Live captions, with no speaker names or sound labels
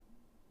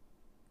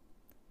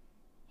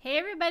Hey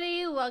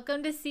everybody,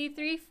 welcome to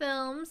C3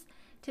 Films.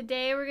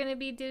 Today we're going to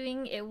be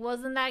doing It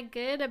Wasn't That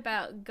Good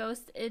about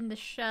Ghost in the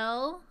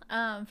Shell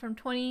from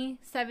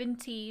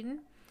 2017.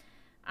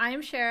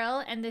 I'm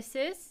Cheryl and this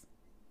is...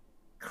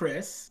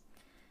 Chris.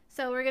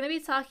 So we're going to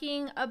be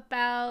talking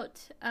about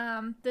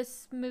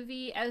this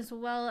movie as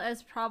well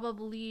as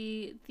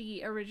probably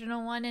the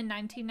original one in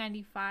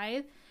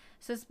 1995.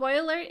 So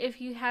spoiler, if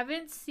you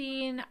haven't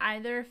seen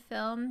either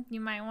film, you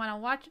might want to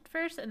watch it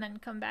first and then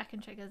come back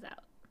and check us out.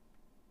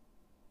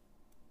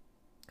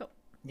 Go.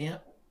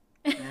 Yep.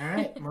 All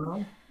right.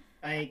 Well,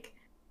 like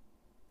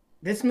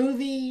this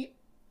movie.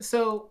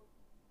 So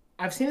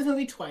I've seen this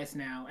movie twice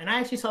now, and I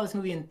actually saw this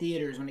movie in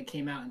theaters when it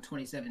came out in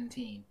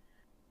 2017.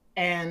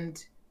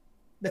 And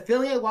the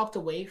feeling I walked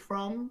away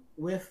from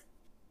with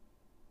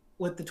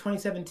the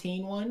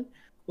 2017 one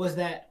was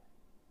that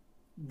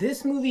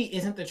this movie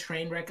isn't the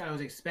train wreck I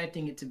was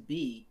expecting it to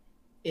be.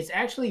 It's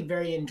actually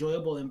very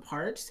enjoyable in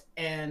parts,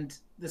 and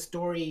the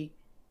story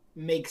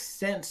makes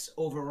sense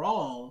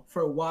overall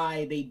for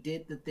why they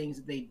did the things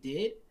that they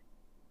did.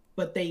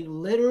 But they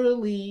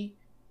literally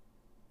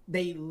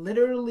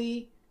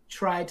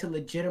tried to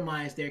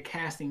legitimize their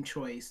casting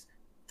choice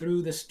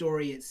through the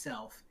story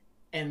itself,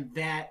 and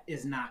that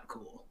is not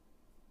cool.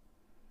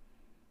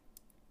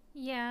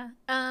 Yeah.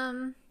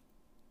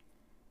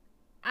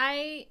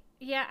 I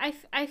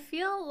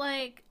feel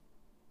like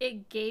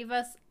it gave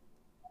us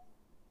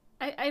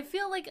I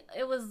feel like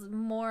it was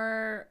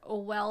more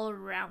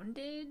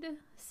well-rounded,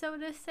 so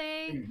to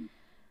say.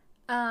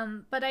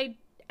 Mhm. But I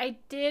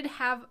did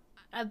have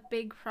a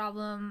big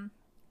problem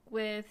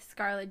with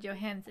Scarlett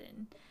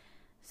Johansson.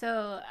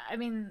 So, I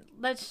mean,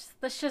 let's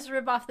just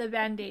rip off the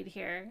band-aid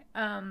here.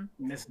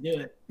 Let's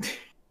do it.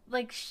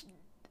 Like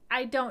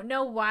I don't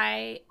know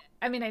why.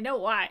 I mean, I know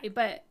why,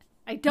 but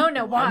I don't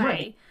know Oh, I'm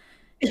ready.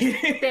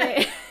 why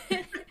they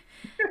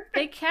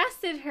they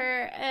casted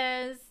her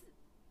as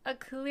a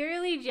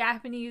clearly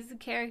Japanese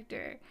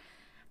character.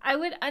 I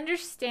would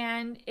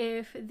understand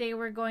if they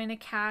were going to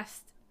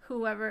cast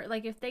whoever,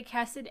 like if they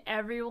casted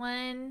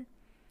everyone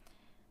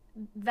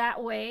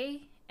that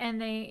way and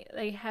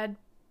they had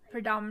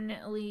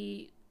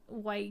predominantly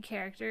white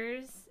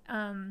characters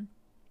and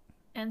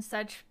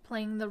such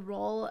playing the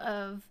role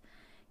of,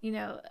 you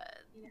know,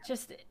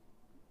 just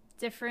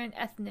different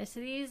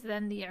ethnicities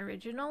than the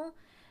original,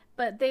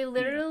 but they Yeah.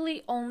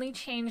 literally only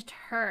changed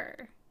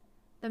her,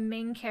 the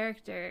main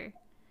character,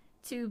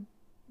 to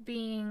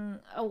being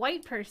a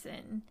white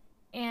person.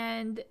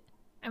 And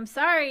I'm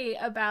sorry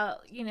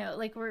about,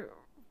 like we're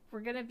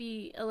going to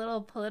be a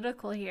little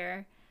political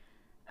here.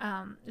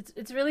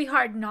 It's really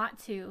hard not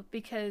to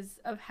because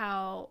of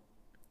how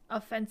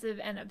offensive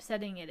and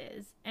upsetting it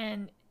is.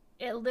 And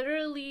it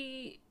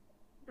literally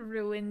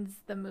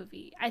ruins the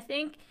movie. I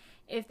think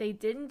if they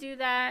didn't do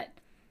that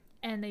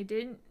and they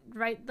didn't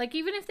write, like,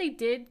 even if they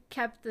did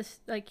kept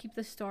this, like, keep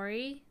the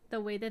story the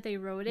way that they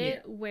wrote Yeah.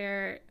 it,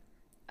 where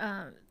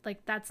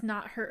like that's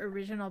not her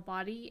original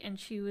body and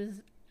she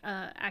was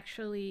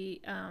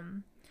actually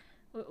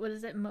what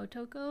is it,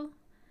 Motoko?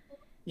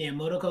 Yeah,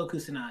 Motoko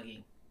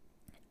Kusanagi.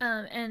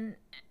 And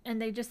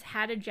they just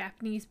had a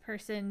Japanese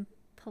person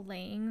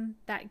playing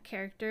that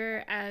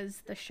character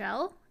as the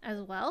shell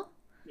as well.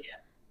 Yeah.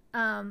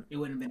 um It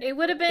wouldn't have been it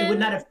would have it would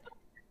not been have felt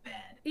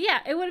bad. Yeah,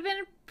 it would have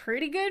been a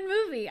pretty good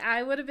movie.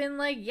 I would have been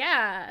like,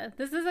 yeah,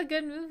 this is a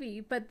good movie.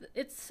 But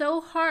it's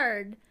so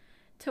hard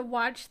to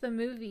watch the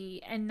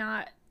movie and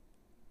not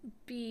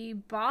be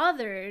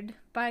bothered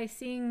by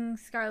seeing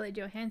Scarlett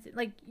Johansson.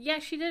 Like, yeah,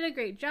 she did a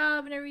great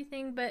job and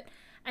everything, but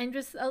I'm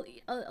just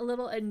a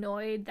little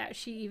annoyed that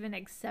she even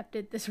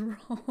accepted this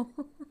role.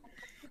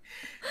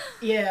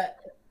 Yeah.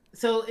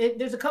 So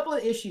there's a couple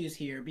of issues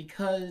here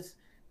because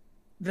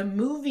the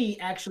movie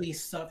actually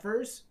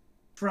suffers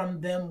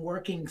from them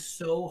working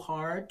so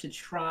hard to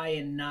try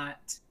and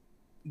not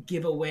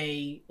give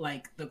away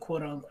like the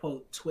quote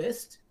unquote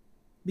twist,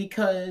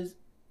 because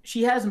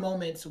she has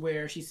moments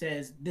where she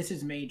says this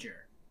is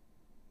Major.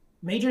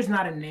 Major's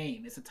not a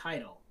name, it's a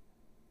title.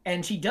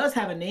 And she does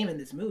have a name in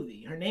this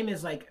movie. Her name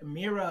is like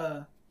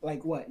Mira,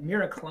 like what,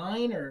 Mira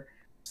Klein or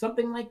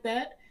something like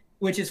that,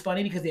 which is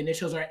funny because the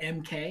initials are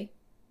MK.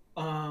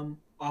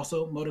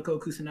 Also Motoko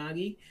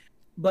Kusanagi.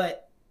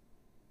 But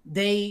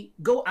they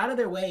go out of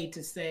their way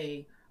to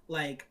say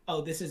like,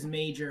 oh, this is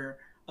Major,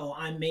 oh,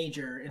 I'm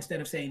Major,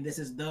 instead of saying this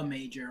is the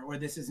Major or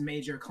this is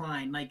Major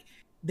Klein. Like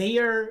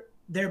they're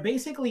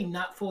basically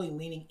not fully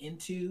leaning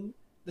into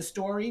the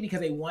story because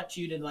they want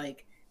you to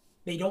like,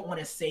 they don't want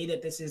to say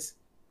that this is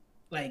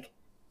like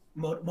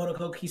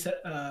Motoko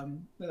Kusanagi,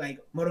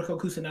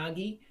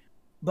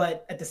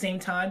 but at the same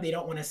time they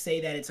don't want to say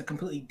that it's a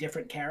completely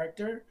different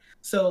character.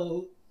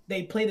 So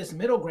they play this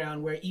middle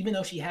ground where even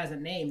though she has a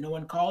name, no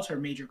one calls her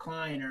Major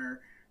Klein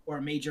or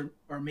Major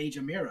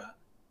Mira.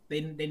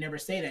 They never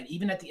say that.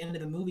 Even at the end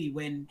of the movie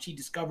when she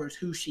discovers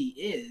who she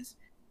is,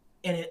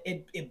 and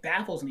it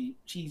baffles me.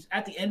 She's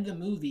at the end of the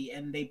movie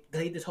and they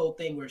play this whole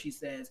thing where she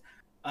says,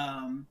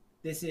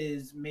 this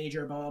is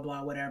Major blah blah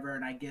blah whatever,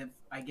 and I give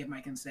my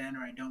consent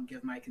or I don't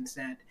give my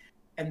consent.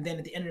 and then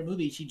at the end of the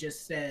movie she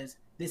just says,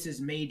 "This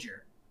is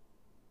Major."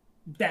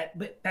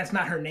 But that's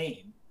not her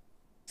name.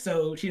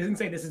 So she doesn't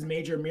say this is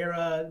Major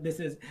Mira. This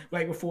is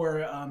like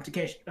before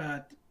Takeshi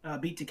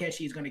Beat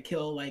Takeshi is going to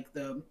kill like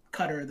the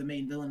Cutter, the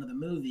main villain of the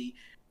movie.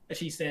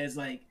 She says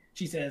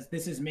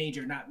this is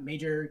Major, not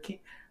Major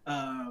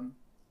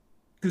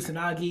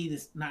Kusanagi.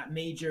 This not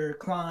Major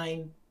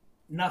Klein.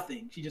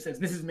 Nothing. She just says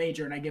this is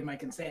Major, and I give my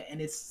consent.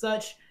 And it's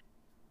such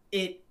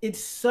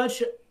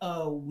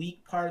a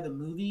weak part of the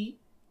movie,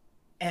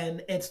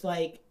 and it's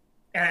like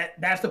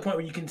that's the point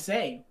where you can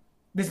say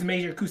this is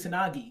Major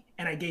Kusanagi,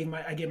 and I gave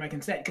my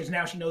consent because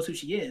now she knows who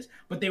she is.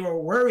 But they were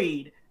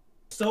worried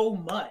so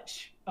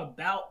much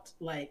about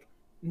like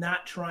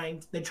not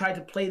trying. They tried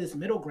to play this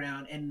middle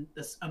ground, and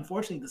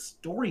unfortunately, the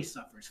story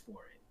suffers for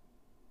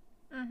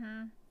it.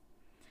 Mm-hmm.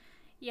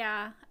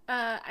 Yeah.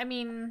 I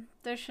mean,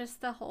 there's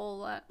just a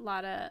whole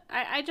lot of.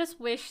 I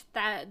just wish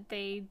that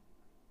they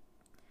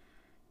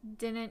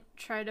didn't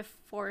try to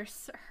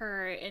force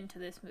her into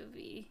this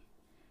movie.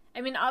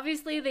 I mean,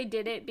 obviously they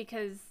did it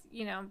because,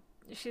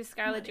 she's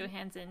Scarlett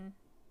Johansson.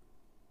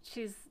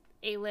 She's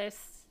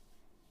A-list.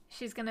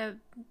 She's gonna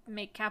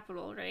make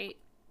capital, right?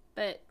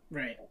 But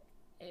right.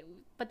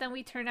 But then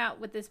we turn out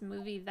with this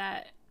movie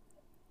that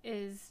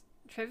is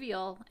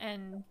trivial,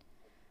 and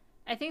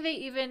I think they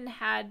even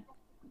had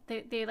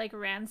they like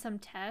ran some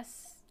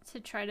tests to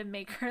try to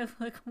make her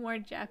look more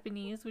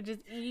Japanese, which is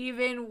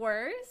even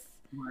worse.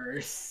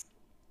 Worse.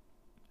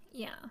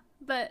 Yeah,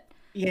 but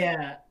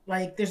yeah,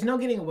 like there's no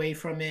getting away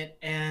from it,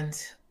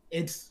 and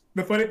it's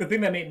the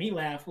thing that made me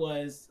laugh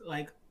was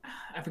like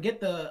I forget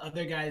the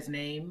other guy's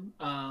name,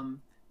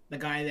 the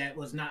guy that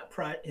was not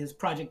his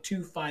Project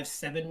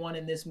 2571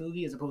 in this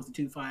movie as opposed to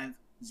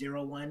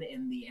 2501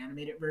 in the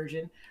animated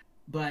version,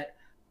 but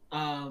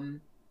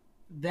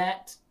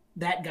that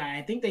guy,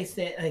 I think they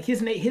said like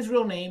his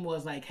real name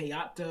was like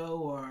Hayato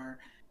or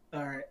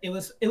it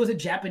was a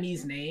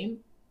Japanese name.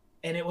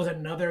 And it was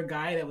another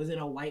guy that was in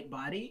a white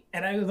body.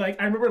 And I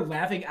remember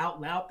laughing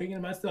out loud, thinking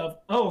to myself,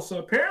 oh, so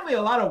apparently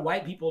a lot of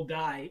white people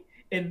die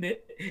in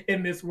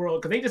this world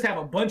because they just have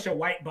a bunch of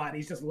white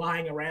bodies just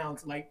lying around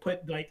to like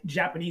put like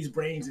Japanese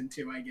brains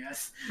into, I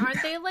guess.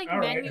 Aren't they like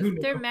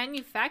they're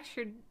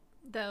manufactured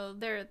though?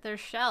 They're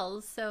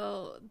shells,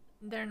 so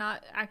they're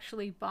not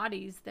actually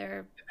bodies.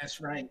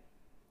 That's right.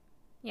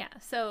 Yeah.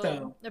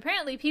 So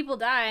apparently people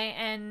die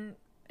and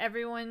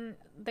everyone,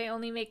 they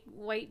only make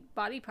white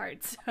body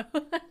parts.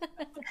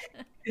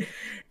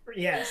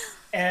 Yes,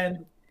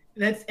 and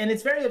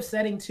it's very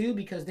upsetting too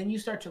because then you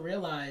start to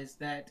realize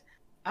that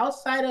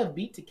outside of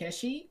Beat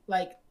Takeshi,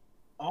 like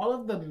all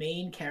of the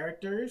main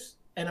characters,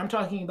 and I'm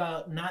talking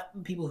about not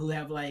people who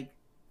have like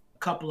a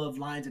couple of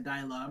lines of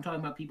dialogue. I'm talking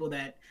about people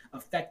that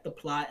affect the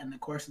plot and the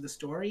course of the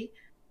story.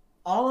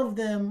 All of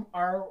them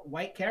are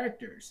white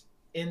characters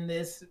in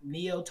this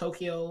Neo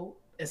Tokyo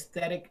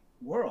aesthetic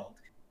world.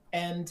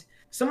 And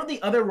some of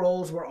the other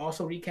roles were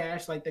also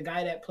recast. Like the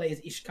guy that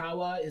plays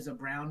Ishikawa is a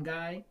brown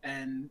guy,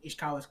 and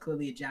Ishikawa is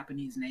clearly a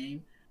Japanese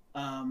name.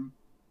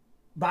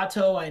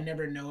 Bato, I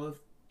never know if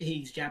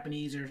he's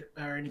Japanese or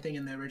anything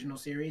in the original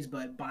series,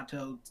 but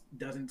Bato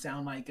doesn't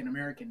sound like an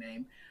American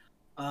name.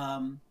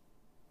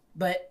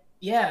 But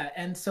yeah,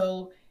 and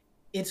so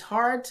it's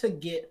hard to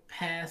get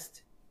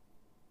past.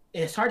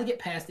 It's hard to get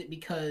past it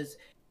because,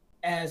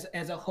 as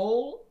a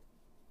whole,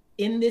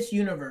 in this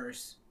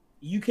universe,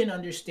 you can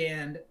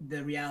understand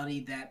the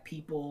reality that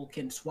people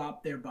can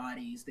swap their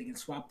bodies. They can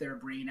swap their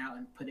brain out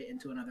and put it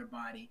into another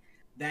body.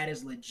 That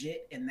is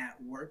legit and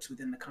that works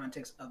within the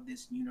context of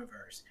this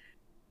universe.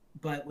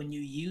 But when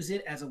you use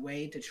it as a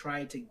way to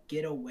try to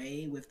get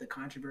away with the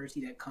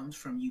controversy that comes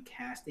from you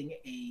casting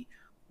a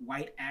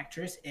white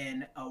actress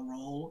in a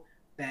role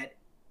that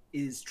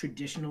is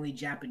traditionally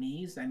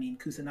Japanese, I mean,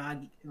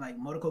 Kusanagi, like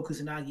Motoko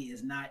Kusanagi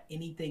is not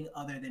anything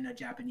other than a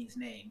Japanese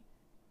name.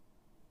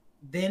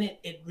 Then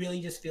it really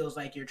just feels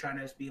like you're trying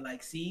to be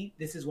like, see,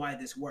 this is why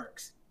this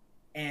works.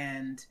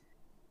 And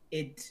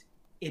it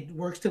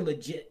works to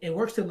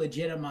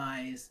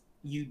legitimize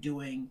you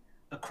doing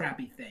a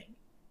crappy thing.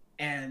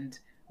 And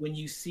when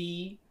you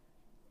see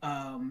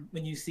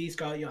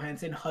Scarlett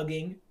Johansson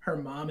hugging her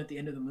mom at the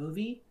end of the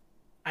movie,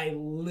 I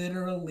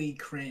literally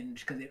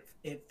cringed because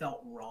it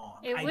felt wrong.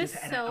 It was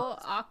so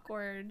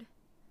awkward.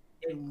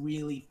 It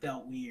really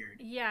felt weird.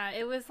 Yeah,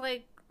 it was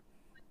like,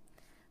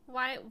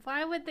 why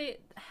would they?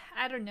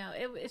 I don't know.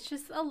 It's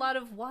just a lot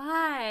of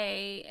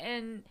why,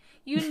 and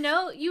you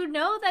know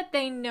that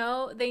they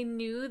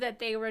knew that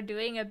they were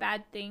doing a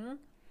bad thing,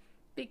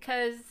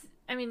 because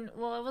I mean,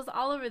 well, it was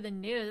all over the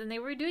news, and they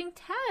were doing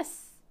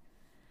tests.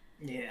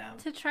 Yeah.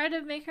 To try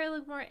to make her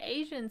look more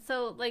Asian,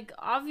 so like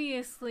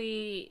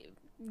obviously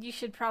you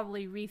should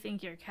probably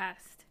rethink your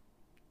cast,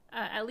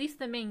 at least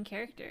the main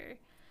character.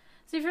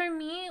 So for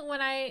me,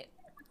 when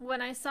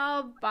I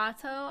saw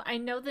Bato, I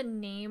know the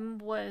name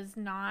was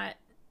not,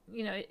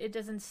 it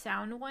doesn't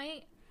sound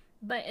white,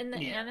 but in the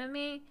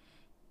anime,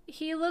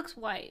 he looks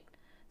white.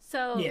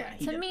 So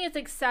to me, it's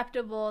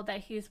acceptable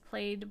that he's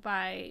played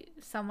by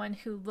someone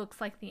who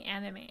looks like the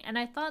anime. And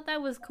I thought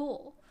that was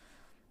cool.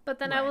 But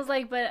then I Right. was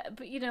like,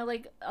 but you know,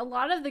 like a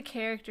lot of the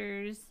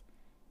characters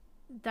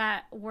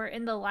that were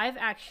in the live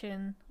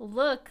action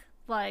look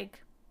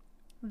like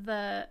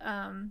the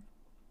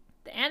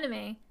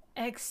anime,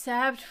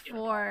 except Yeah.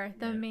 for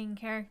the Yeah. main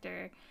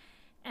character.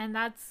 And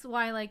that's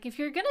why, like, if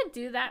you're gonna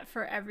do that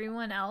for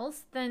everyone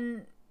else,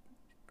 then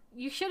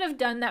you should have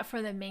done that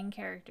for the main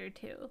character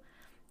too.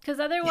 Because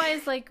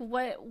otherwise, like,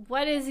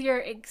 what is your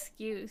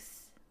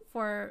excuse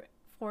for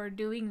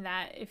doing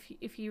that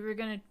if you were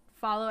gonna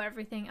follow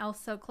everything else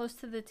so close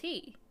to the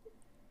T,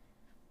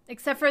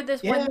 except for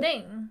this Yeah. one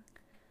thing?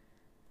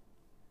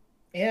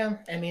 Yeah.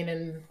 I mean,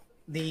 and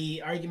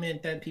the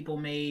argument that people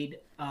made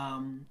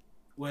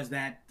was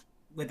that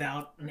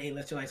without an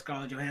A-lister like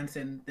Scarlett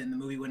Johansson, then the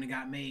movie wouldn't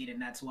have got made, and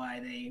that's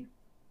why they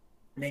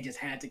just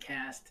had to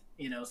cast,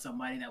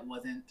 somebody that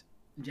wasn't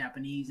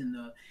Japanese in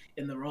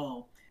the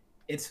role.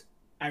 It's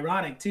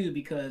ironic too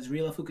because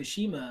Rila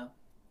Fukushima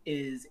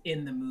is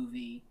in the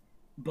movie,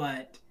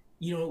 but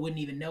wouldn't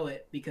even know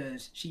it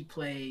because she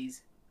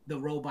plays the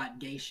robot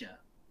geisha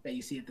that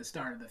you see at the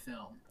start of the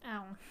film.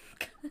 Oh.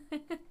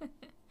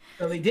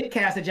 So they did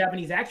cast a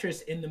Japanese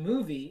actress in the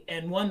movie,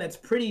 and one that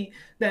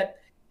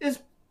is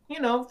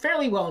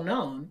fairly well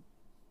known,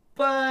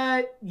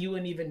 but you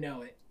wouldn't even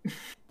know it.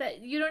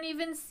 That you don't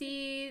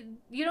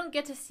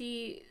get to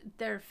see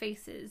their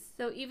faces.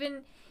 So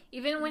even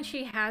when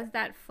she has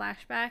that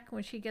flashback,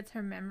 when she gets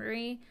her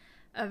memory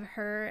of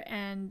her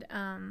and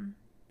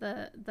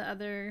the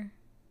other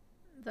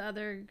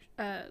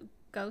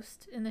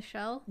ghost in the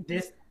shell.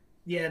 This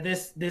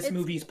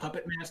movie's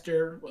puppet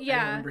master. I don't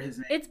remember his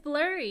name. It's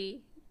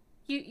blurry.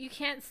 You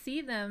can't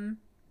see them.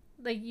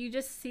 Like, you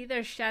just see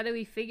their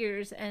shadowy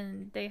figures,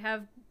 and they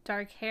have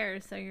dark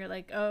hair, so you're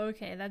like, oh,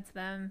 okay, that's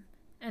them,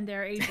 and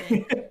they're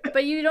Asian.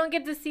 But you don't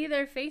get to see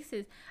their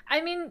faces.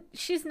 I mean,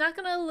 she's not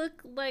gonna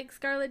look like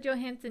Scarlett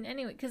Johansson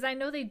anyway, because I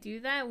know they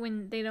do that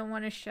when they don't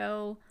want to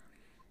show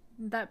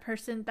that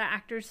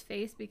actor's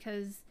face,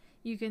 because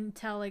you can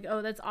tell, like,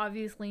 oh, that's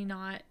obviously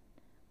not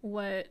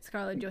what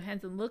Scarlett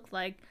Johansson looked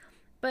like.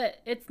 But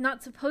it's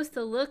not supposed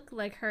to look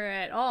like her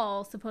at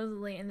all,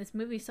 supposedly, in this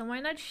movie, so why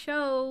not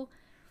show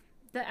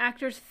the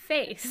actor's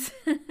face?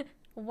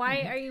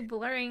 Why are you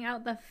blurring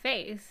out the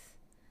face?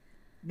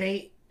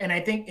 And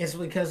I think it's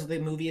because the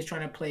movie is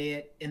trying to play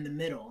it in the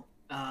middle,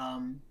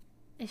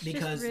 It's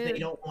because just rude. they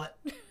don't want.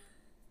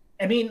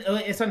 I mean,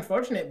 it's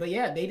unfortunate, but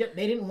yeah, they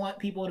didn't want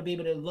people to be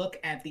able to look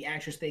at the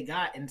actress they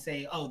got and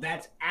say, "Oh,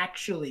 that's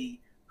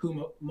actually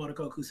who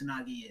Motoko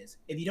Kusanagi is."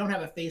 If you don't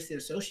have a face to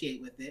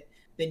associate with it,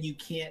 then you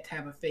can't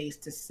have a face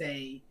to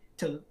say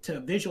to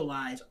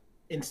visualize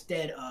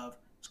instead of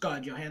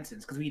Scarlett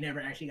Johansson's, because we never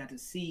actually got to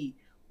see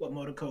what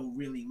Motoko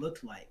really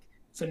looked like.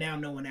 So now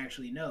no one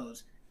actually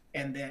knows,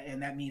 and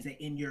that means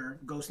that in your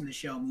Ghost in the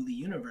Shell movie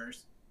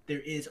universe, there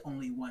is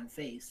only one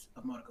face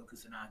of Motoko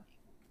Kusanagi,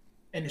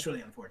 and it's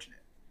really unfortunate.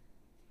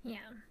 Yeah.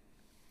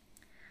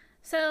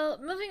 So,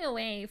 moving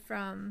away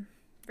from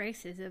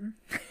racism,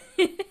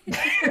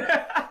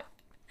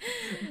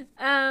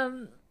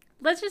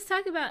 let's just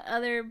talk about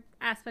other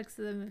aspects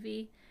of the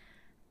movie.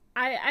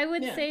 I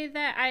would say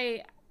that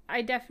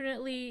I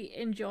definitely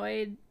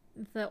enjoyed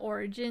the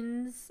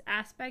origins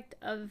aspect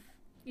of,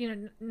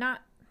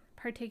 not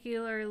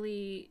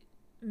particularly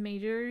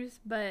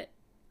Majors, but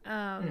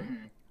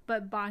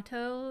but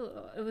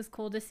Bato. It was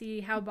cool to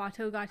see how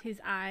Bato got his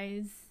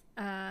eyes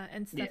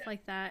and stuff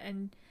like that,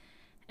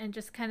 and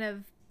just kind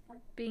of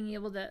being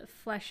able to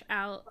flesh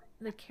out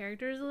the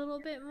characters a little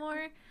bit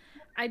more.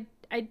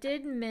 I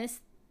did miss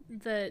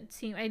the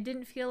team. I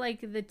didn't feel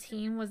like the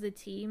team was a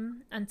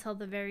team until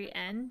the very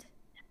end,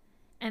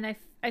 and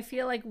I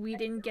feel like we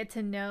didn't get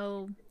to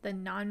know the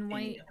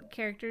non-white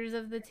characters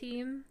of the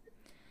team.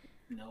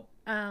 Nope.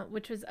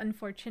 Which was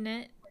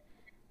unfortunate.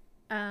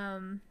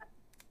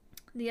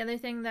 The other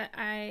thing that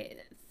I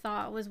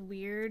thought was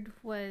weird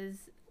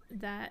was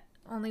that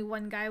only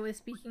one guy was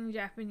speaking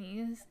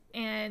Japanese,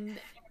 and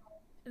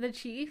the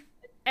chief,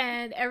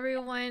 and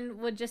everyone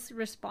would just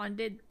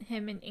responded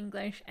him in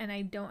English, and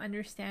I don't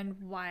understand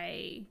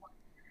why.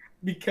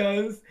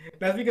 Because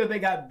they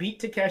got Beat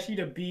Takeshi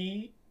to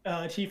be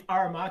Chief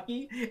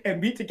Aramaki,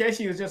 and Beat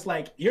Takeshi was just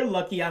like, "You're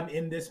lucky I'm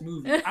in this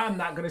movie. I'm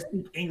not gonna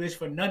speak English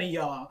for none of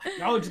y'all.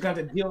 Y'all just gonna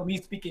have to deal with me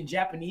speaking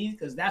Japanese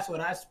because that's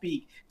what I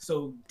speak.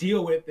 So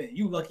deal with it.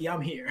 You lucky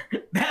I'm here.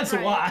 That's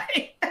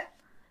why."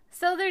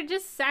 So they're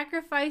just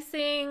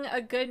sacrificing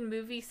a good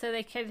movie so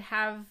they could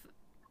have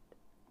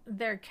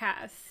their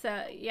cast.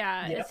 So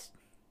yeah. It's...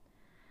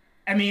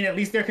 I mean, at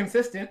least they're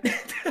consistent.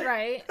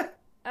 Right.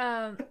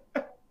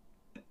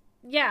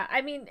 Yeah,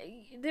 I mean,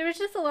 there was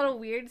just a lot of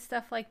weird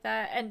stuff like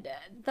that, and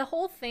the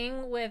whole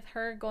thing with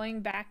her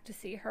going back to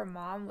see her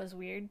mom was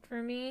weird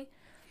for me,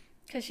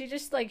 because she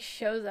just, like,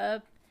 shows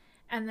up,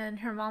 and then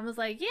her mom was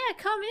like, "Yeah,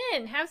 come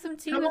in, have some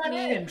tea with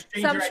me,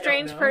 some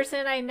strange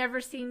person I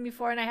never seen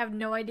before, and I have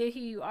no idea who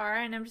you are,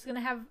 and I'm just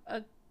gonna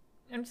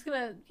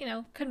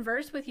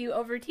converse with you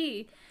over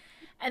tea,"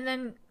 and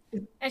then,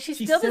 and she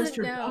still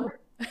doesn't know.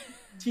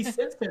 She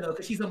sensed her though,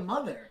 because she's a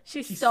mother.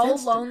 She's so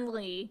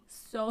lonely.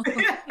 So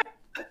lonely.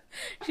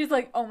 She's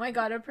like, oh my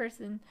god, a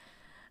person.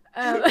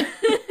 Um,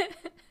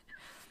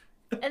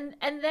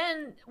 and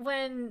then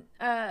when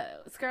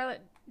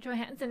Scarlett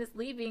Johansson is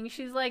leaving,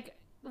 she's like,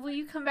 will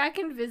you come back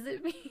and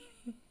visit me?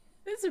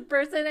 This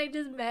person I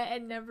just met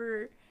and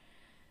never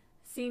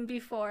seen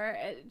before.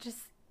 It just,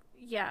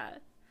 yeah.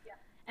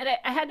 And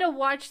I had to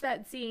watch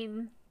that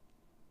scene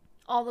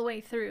all the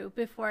way through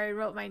before I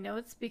wrote my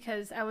notes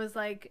because I was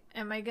like,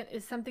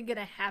 is something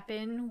gonna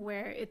happen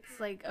where it's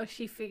like, oh,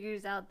 she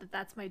figures out that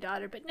that's my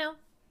daughter? But no,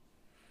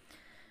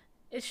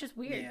 it's just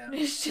weird. Yeah.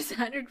 It's just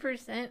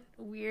 100%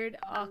 weird,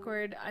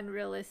 awkward,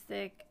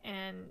 unrealistic,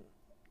 and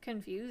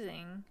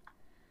confusing.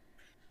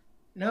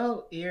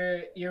 No,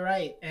 you're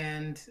right,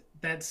 and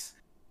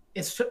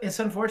it's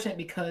unfortunate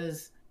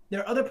because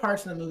there are other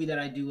parts of the movie that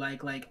I do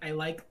like. Like I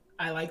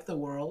like the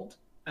world.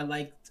 I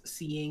liked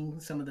seeing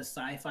some of the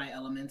sci-fi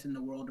elements in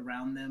the world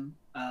around them.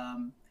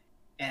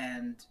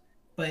 And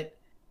but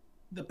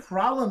the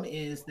problem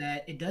is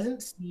that it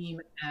doesn't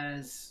seem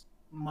as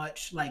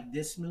much like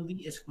this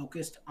movie is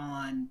focused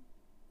on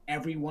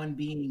everyone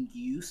being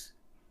used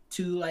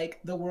to like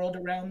the world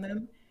around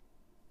them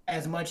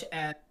as much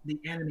as the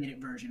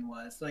animated version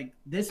was. Like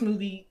this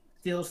movie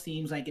still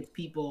seems like it's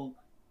people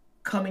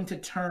coming to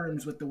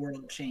terms with the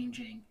world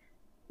changing,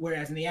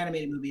 whereas in the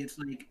animated movie, it's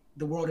like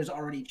the world has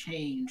already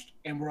changed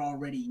and we're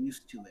already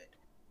used to it.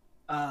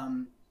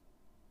 Um,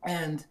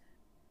 and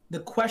the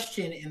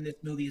question in this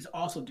movie is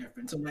also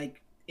different. So,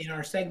 like in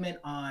our segment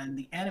on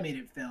the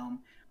animated film,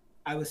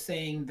 I was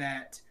saying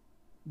that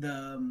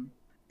the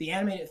the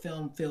animated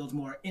film feels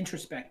more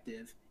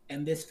introspective,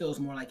 and this feels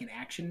more like an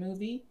action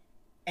movie.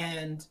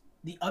 And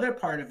the other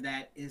part of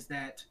that is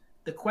that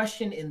the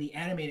question in the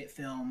animated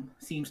film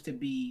seems to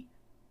be,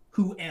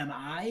 "Who am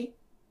I?"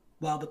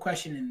 While the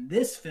question in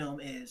this film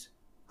is,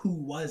 "Who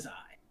was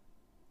I?"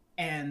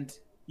 And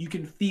you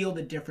can feel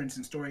the difference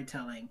in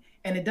storytelling.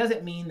 And it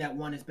doesn't mean that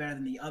one is better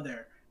than the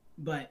other,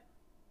 but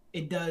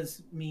it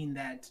does mean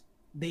that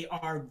they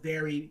are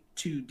very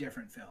two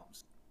different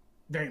films.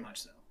 Very much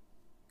so.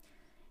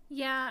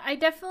 Yeah, I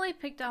definitely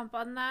picked up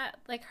on that.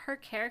 Like, her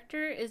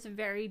character is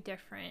very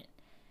different.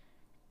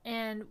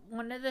 And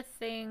one of the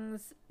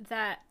things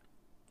that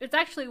it's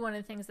actually one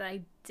of the things that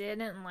I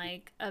didn't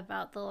like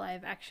about the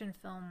live action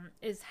film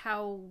is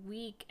how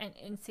weak and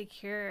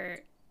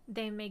insecure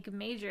they make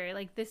Major.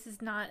 Like, this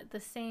is not the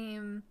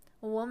same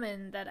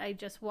woman that I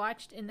just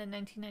watched in the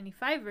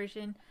 1995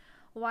 version.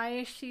 Why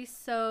is she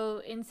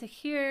so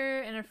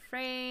insecure and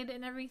afraid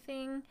and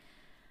everything?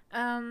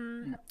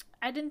 Um,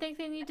 I didn't think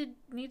they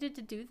needed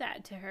to do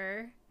that to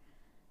her.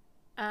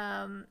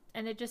 And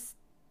it just,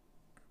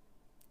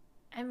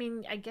 I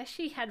mean, I guess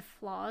she had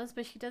flaws,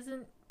 but she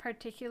doesn't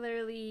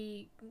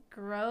particularly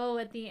grow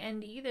at the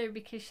end either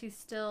because she's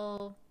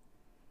still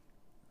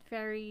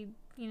very,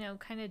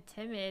 kind of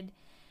timid.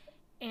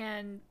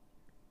 And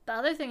the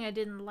other thing I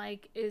didn't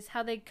like is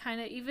how they kind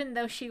of, even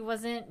though she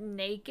wasn't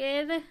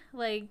naked,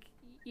 like,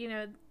 you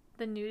know,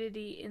 the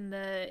nudity in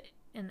the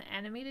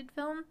animated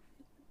film,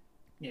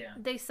 Yeah.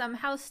 they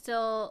somehow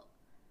still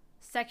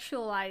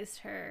sexualized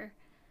her.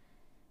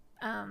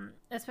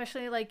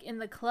 Especially like in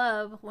the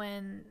club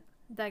when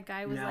that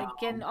guy was like No.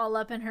 getting all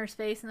up in her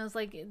space, and I was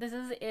like, this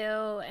is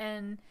ew.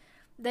 And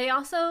they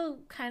also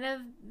kind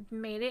of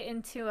made it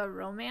into a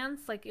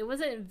romance. Like, it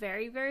wasn't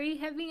very, very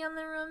heavy on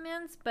the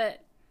romance,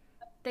 but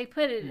they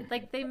put it Mhm.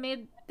 like they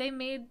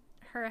made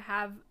her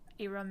have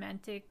a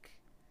romantic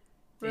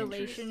Interest.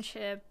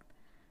 relationship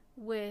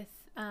with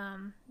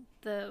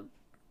the,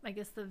 I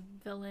guess, the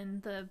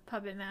villain, the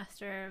puppet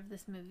master of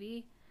this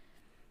movie.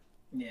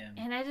 Yeah.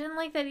 And I didn't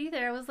like that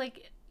either. I was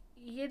like,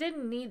 you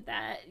didn't need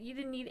that. You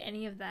didn't need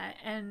any of that.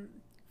 And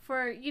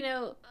for,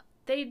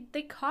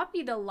 they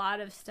copied a lot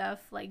of stuff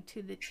like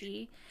to the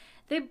T.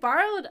 They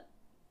borrowed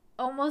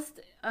almost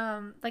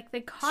like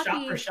they Shot for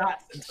copied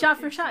shot in some shot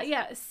for shot, cases.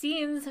 yeah,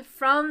 scenes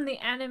from the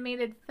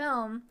animated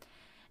film.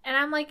 And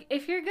I'm like,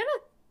 if you're going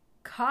to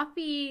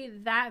copy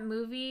that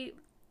movie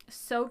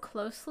so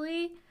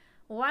closely,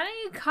 why don't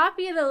you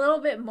copy it a little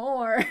bit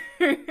more?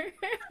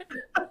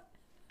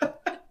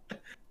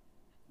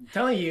 I'm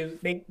telling you,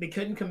 they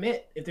couldn't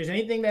commit. If there's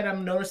anything that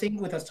I'm noticing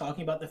with us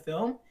talking about the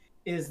film,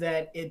 is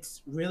that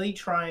it's really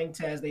trying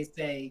to, as they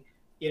say,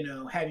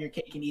 have your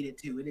cake and eat it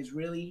too. It is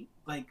really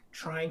like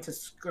trying to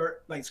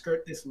skirt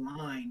this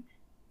line,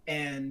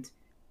 and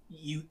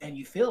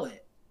you feel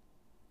it,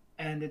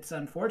 and it's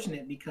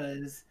unfortunate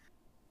because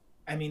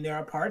I mean there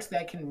are parts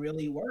that can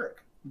really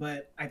work,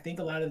 but I think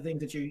a lot of the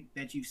things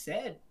that you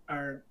said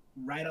are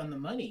right on the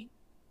money,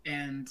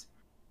 and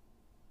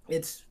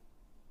it's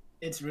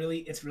it's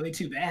really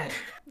too bad.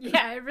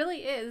 Yeah, it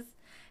really is.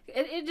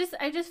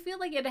 I just feel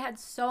like it had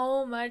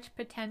so much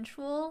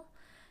potential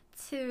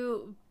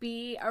to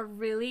be a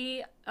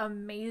really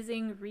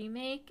amazing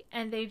remake,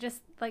 and they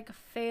just like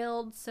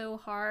failed so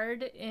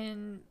hard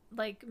in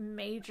like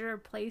major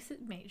places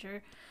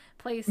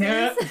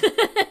Yeah.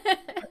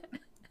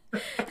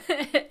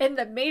 in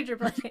the major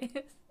place,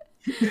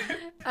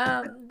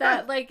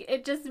 that like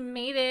it just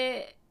made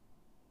it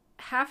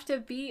have to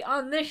be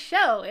on the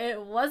show.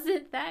 It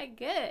wasn't that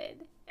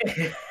good.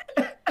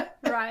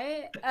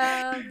 Right?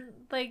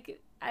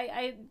 Like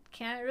I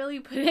can't really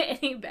put it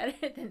any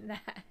better than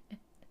that.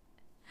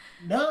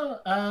 No,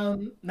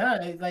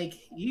 no, like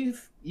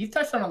you've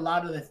touched on a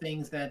lot of the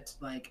things that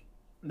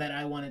that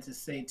I wanted to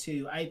say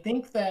too. I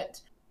think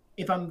that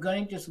if I'm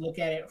going to just look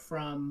at it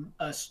from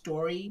a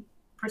story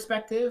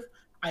perspective,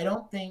 I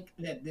don't think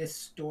that this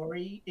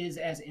story is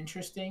as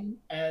interesting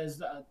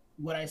as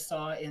what I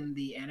saw in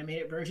the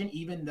animated version,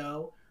 even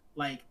though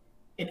like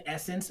in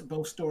essence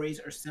both stories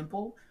are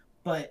simple,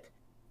 but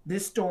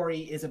this story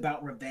is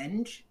about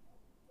revenge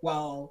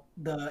while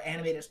the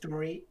animated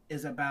story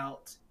is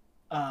about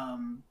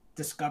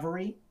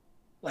discovery,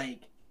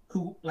 like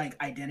who,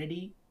 like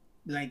identity.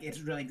 Like it's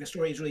really like the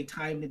story is really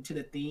tied into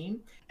the theme,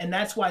 and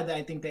that's why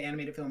I think the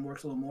animated film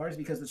works a little more is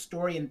because the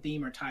story and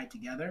theme are tied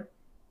together.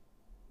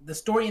 The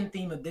story and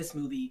theme of this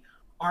movie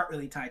aren't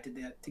really tied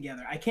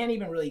together. I can't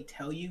even really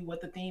tell you what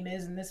the theme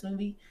is in this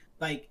movie.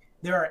 Like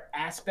there are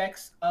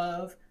aspects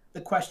of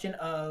the question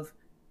of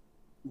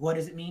what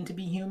does it mean to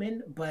be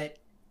human, but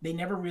they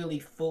never really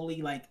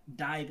fully like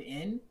dive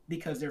in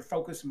because they're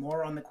focused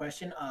more on the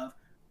question of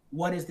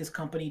what is this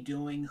company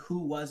doing, who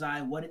was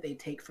I, what did they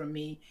take from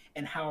me,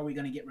 and how are we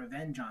going to get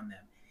revenge on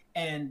them.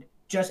 And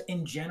just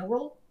in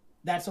general,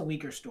 that's a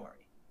weaker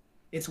story.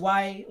 It's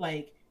why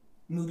like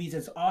movies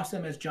as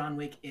awesome as John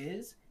Wick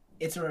is,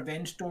 it's a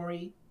revenge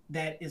story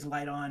that is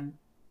light on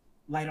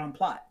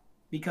plot,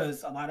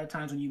 because a lot of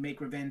times when you make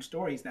revenge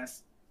stories,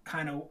 that's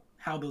kind of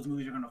how those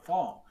movies are going to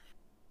fall.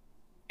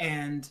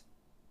 And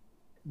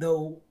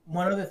though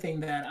one other thing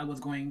that I was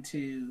going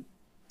to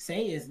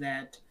say is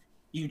that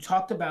you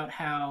talked about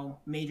how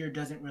Major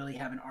doesn't really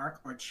have an arc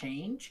or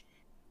change,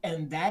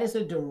 and that is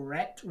a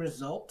direct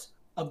result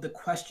of the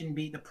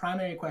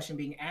primary question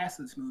being asked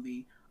in this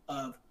movie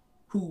of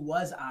who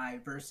was I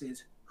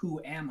versus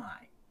who am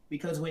I?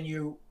 Because when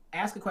you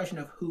ask a question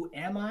of who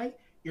am I,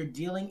 you're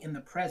dealing in the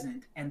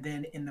present, and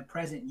then in the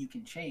present you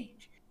can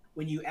change.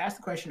 When you ask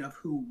the question of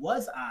who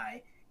was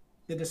I,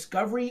 the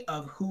discovery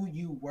of who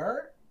you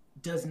were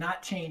does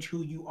not change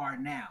who you are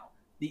now.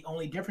 The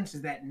only difference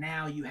is that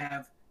now you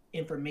have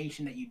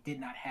information that you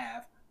did not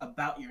have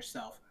about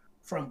yourself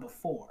from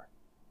before.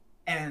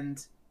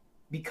 And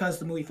because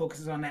the movie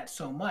focuses on that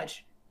so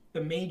much,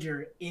 the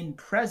Major in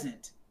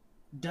present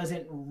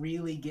doesn't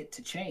really get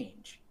to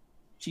change.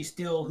 She's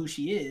still who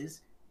she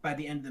is by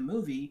the end of the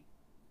movie,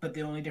 but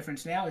the only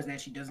difference now is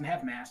that she doesn't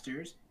have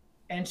masters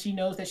and she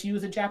knows that she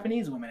was a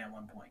Japanese woman at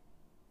one point.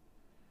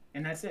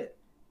 And that's it.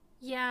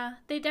 Yeah,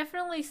 they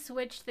definitely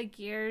switched the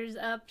gears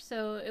up,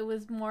 so it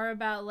was more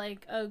about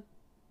like a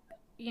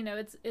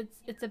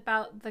it's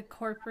about the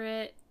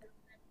corporate,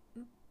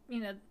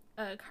 you know,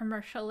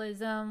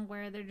 commercialism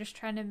where they're just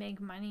trying to make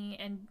money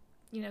and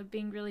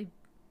being really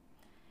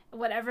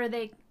whatever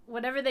they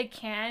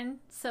can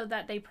so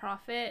that they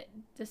profit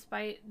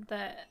despite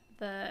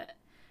the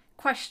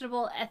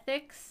questionable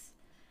ethics.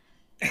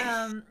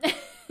 Um,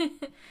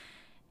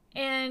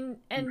 and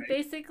Right.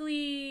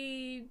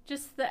 basically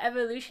just the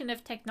evolution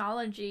of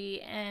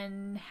technology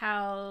and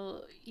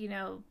how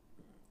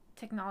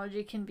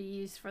technology can be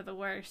used for the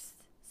worst.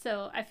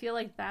 So I feel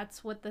like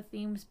that's what the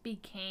themes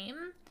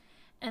became,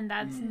 and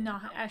that's Mm.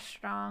 not as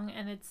strong,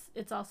 and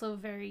it's also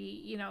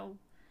very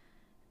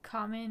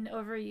common,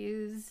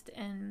 overused,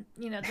 and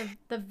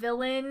the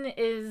villain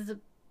is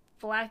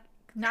black,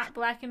 not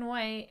black and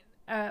white,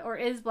 or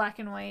is black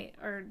and white,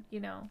 or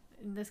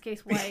in this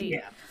case white.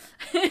 Yeah.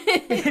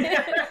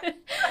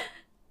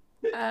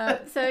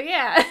 So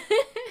yeah.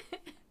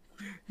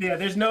 Yeah,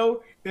 there's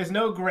no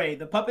gray.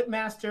 The puppet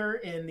master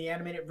in the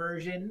animated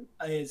version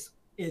is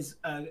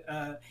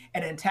an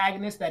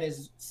antagonist that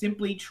is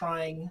simply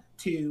trying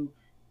to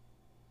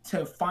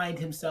find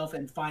himself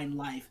and find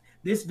life.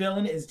 This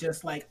villain is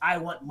just like, I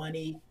want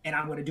money and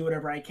I'm going to do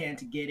whatever I can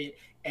to get it.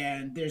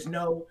 And there's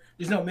no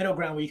middle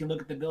ground where you can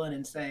look at the villain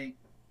and say,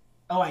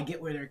 oh, I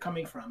get where they're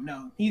coming from.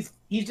 No, he's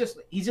just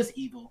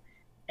evil.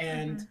 Mm-hmm.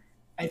 And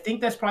I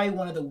think that's probably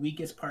one of the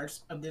weakest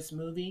parts of this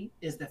movie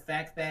is the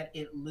fact that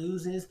it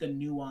loses the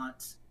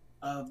nuance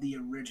of the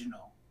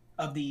original,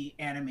 of the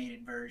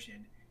animated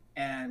version.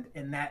 And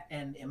in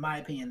my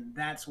opinion,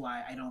 that's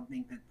why I don't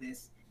think that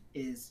this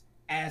is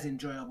as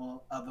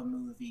enjoyable of a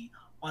movie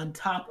on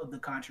top of the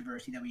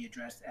controversy that we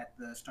addressed at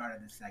the start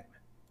of this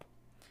segment.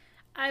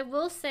 I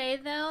will say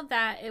though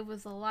that it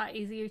was a lot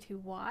easier to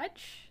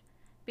watch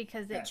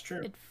because it That's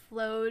true. it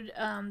flowed.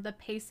 The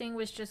pacing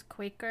was just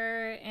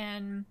quicker,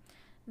 and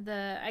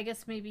the I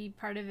guess maybe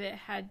part of it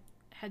had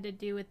to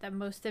do with that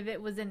most of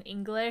it was in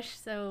English,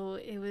 so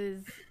it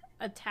was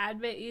a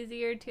tad bit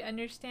easier to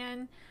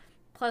understand.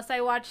 Plus,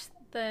 I watched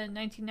the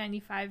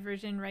 1995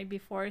 version right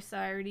before, so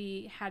I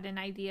already had an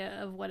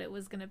idea of what it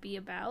was going to be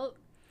about.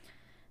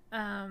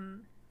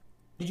 Um,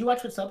 Did you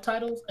watch with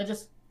subtitles? I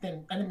didn't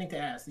think to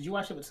ask. Did you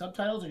watch it with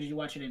subtitles or did you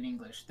watch it in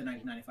English, the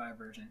 1995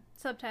 version?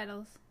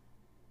 Subtitles.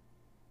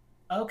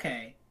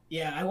 Okay.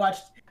 Yeah,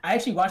 I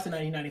actually watched the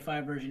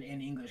 1995 version in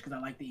English because I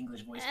like the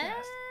English voice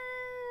cast.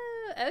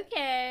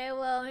 Okay,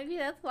 well, maybe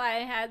that's why I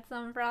had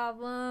some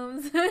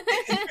problems.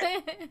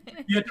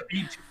 You have to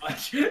read too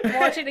much.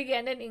 Watch it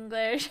again in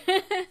English.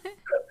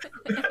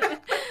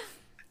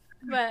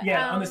 But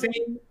Yeah, on the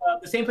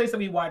same place that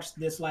we watched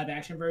this live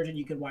action version,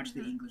 you could watch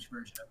the mhm. English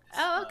version of this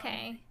Oh, movie.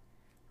 okay.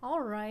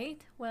 All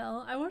right.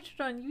 Well, I watched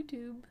it on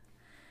YouTube.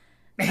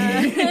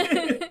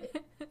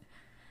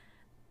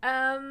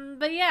 Uh,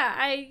 but yeah,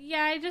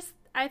 I just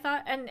I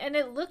thought and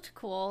it looked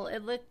cool.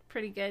 It looked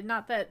pretty good.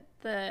 Not that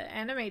the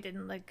anime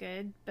didn't look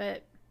good,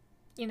 but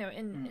you know,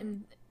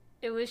 in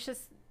it was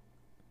just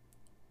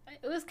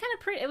it was kind of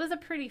pretty. It was a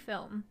pretty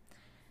film.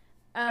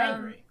 I Um,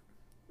 agree.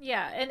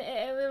 yeah, and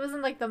it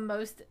wasn't like the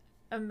most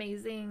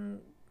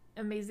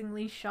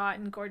amazingly shot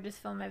and gorgeous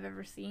film I've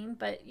ever seen,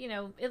 but you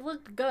know, it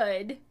looked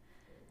good.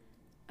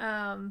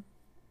 Um,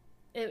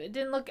 it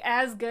didn't look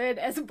as good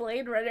as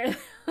Blade Runner.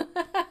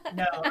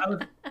 No,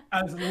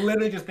 I was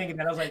literally just thinking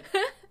that. I was like,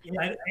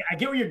 yeah, I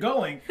get where you're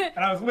going, and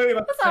I was literally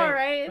about to That's all say,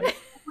 right. but it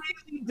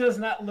really does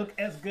not look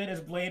as good as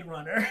Blade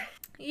Runner.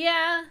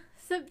 Yeah.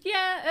 So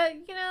yeah,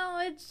 you know,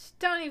 it's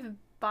don't even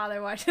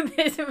bother watching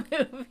this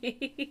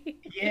movie.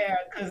 Yeah,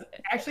 because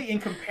actually, in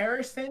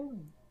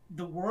comparison,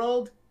 the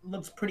world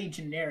looks pretty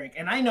generic.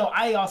 And I know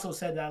I also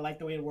said that I like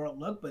the way the world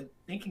looked, but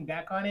thinking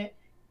back on it,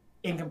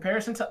 in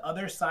comparison to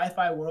other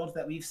sci-fi worlds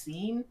that we've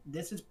seen,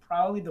 this is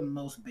probably the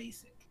most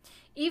basic.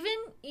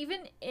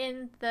 Even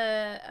in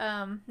the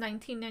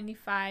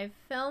 1995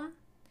 film,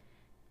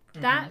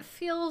 Hmm. that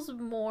feels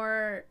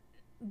more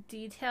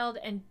detailed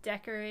and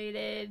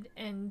decorated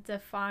and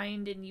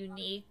defined and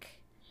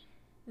unique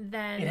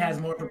It has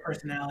than more of a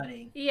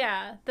personality.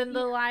 yeah, than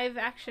the live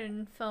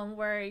action film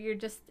where you're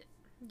just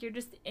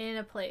in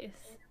a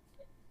place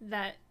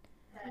that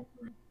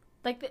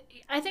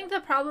like I think the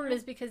problem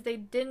is because they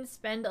didn't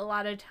spend a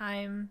lot of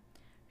time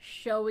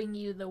showing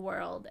you the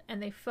world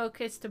and they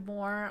focused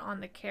more on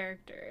the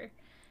character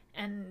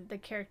and the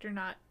character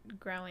not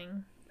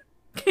growing.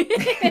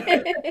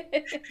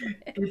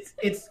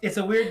 It's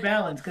a weird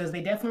balance because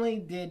they definitely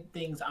did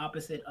things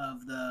opposite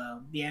of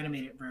the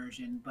animated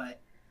version,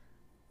 but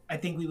I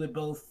think we would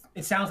both.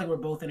 It sounds like we're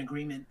both in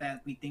agreement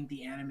that we think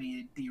the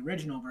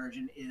original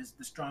version, is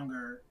the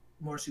stronger,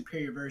 more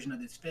superior version of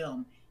this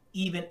film,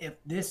 even if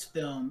this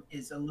film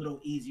is a little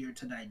easier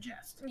to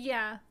digest.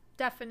 Yeah,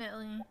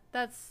 definitely.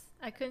 That's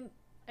I couldn't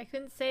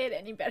say it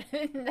any better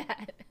than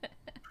that.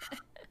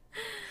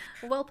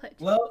 Well put.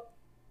 Well,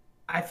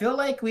 I feel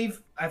like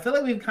we've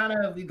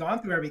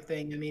gone through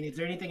everything. I mean, is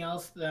there anything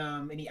else,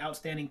 any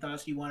outstanding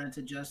thoughts you wanted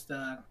to just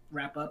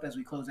wrap up as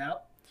we close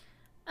out?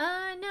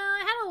 No,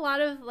 I had a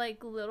lot of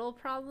like little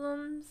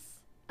problems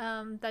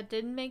that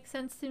didn't make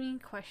sense to me,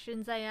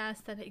 questions I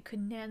asked that I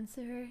couldn't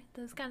answer,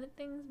 those kind of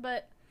things,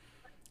 but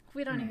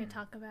we don't need to Hmm.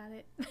 talk about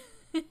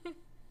it.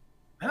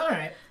 All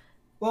right.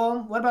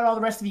 Well, what about all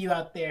the rest of you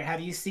out there? Have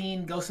you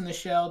seen Ghost in the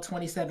Shell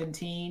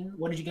 2017?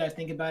 What did you guys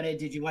think about it?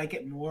 Did you like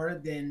it more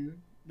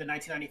than the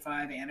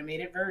 1995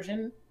 animated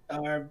version?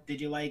 Or did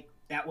you like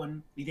that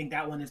one? Do you think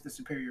that one is the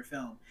superior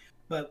film?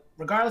 But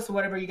regardless of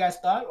whatever you guys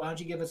thought, why don't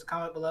you give us a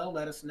comment below?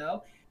 Let us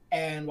know.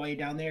 And while you're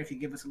down there, if you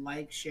give us a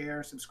like,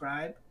 share,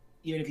 subscribe.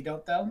 Even if you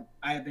don't, though,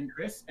 I have been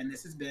Chris, and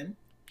this has been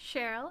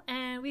Cheryl,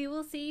 and we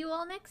will see you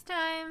all next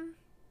time.